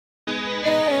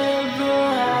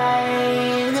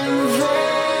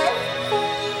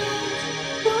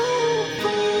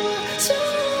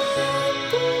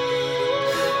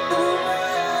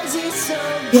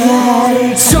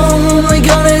Yeah, it's all I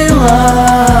got in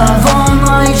love. All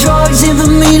my drugs and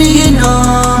for me to get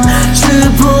numb.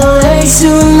 Triple X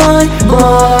to my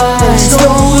boys,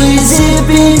 always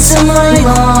zip into my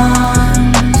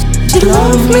lungs. She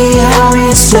loved me how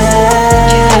you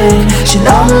said, she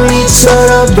loved me to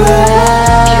the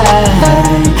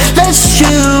brain. That's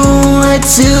true, I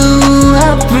do,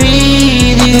 I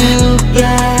breathe you,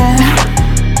 yeah.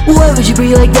 Why would you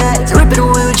breathe like that? Rip it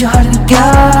away with your heart in the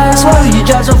gas. Why would you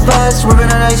drive so fast? Swerving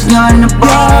on ice and you're in the bar.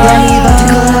 Yeah, he about to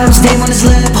collapse, name on his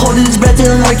lip, holding his breath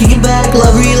till the heart kicking back.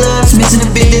 Love relapse, missing a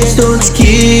beat, stole his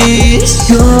kiss.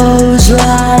 Goes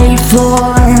right for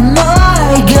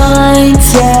my gun,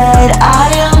 said I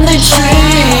am the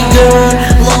trigger.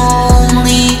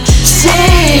 Lonely,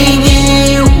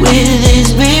 singing with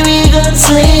his baby gun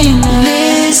sling.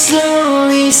 This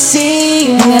lonely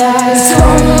singer.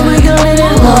 Oh my God, in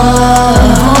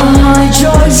love. All my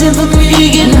drugs and for me to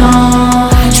get numb.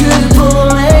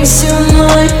 Triple X to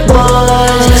my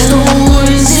boys,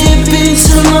 always zip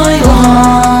into my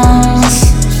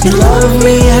lungs. She loved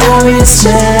me how you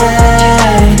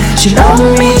said, she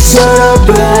loved me to the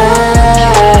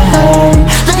brain.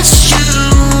 That's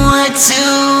true, I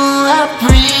do, I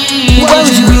breathe. Why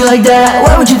would you be like that?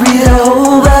 Why would you breathe that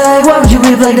whole bag? Why would you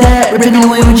rip like that? Ripping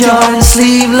away with your heart and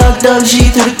sleeve. Locked up, she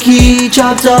threw the key.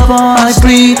 Chopped off on my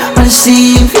spree, on the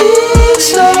sleeve.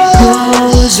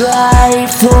 Goes right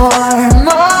for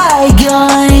my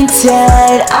gun,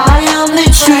 said I am the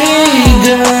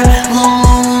trigger.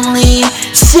 Lonely,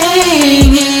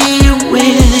 singing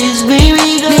with his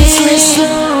baby gun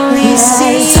slowly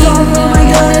singing. Oh my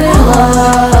God, in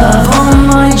love. All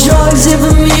my drugs and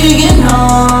for me to get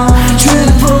numb.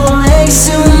 Triple X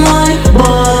to my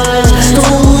boys,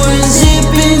 always zip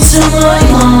into my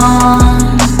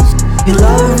lungs. You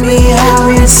love me how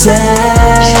you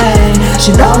said,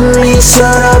 she loved me to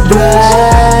the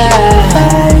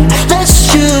brain. That's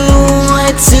true,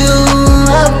 I do,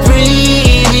 I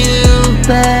breathe you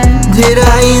back. Did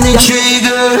I in the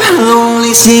trigger,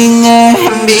 lonely singer,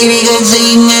 baby gun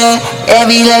singer.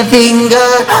 Every left finger,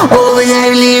 over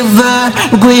that liver,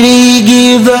 gritty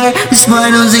giver, the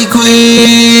spinals they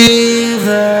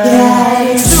quiver.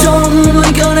 Yeah, it's all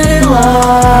I got in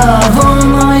love. All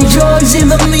my drugs and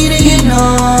for me to get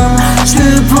numb.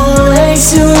 Triple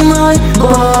X to my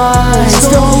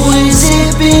boys, always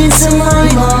zip into my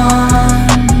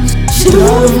lungs. She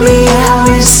loved me how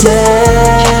you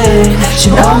said, she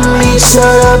loved me to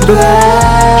the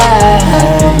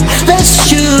brain. That's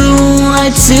true,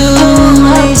 I do,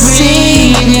 I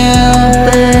see you.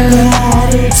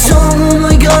 It's all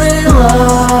I got in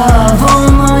love. All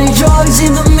my drugs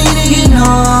and for me to get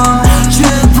numb.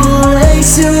 Triple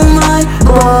X to my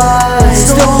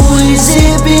boys, always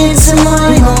zip into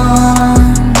my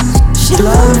lungs. She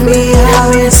loved me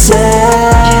how you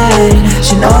said,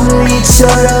 she loved me to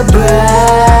the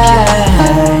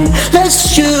brain.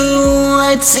 That's true,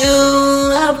 I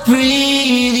do, I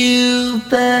breathe you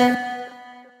back.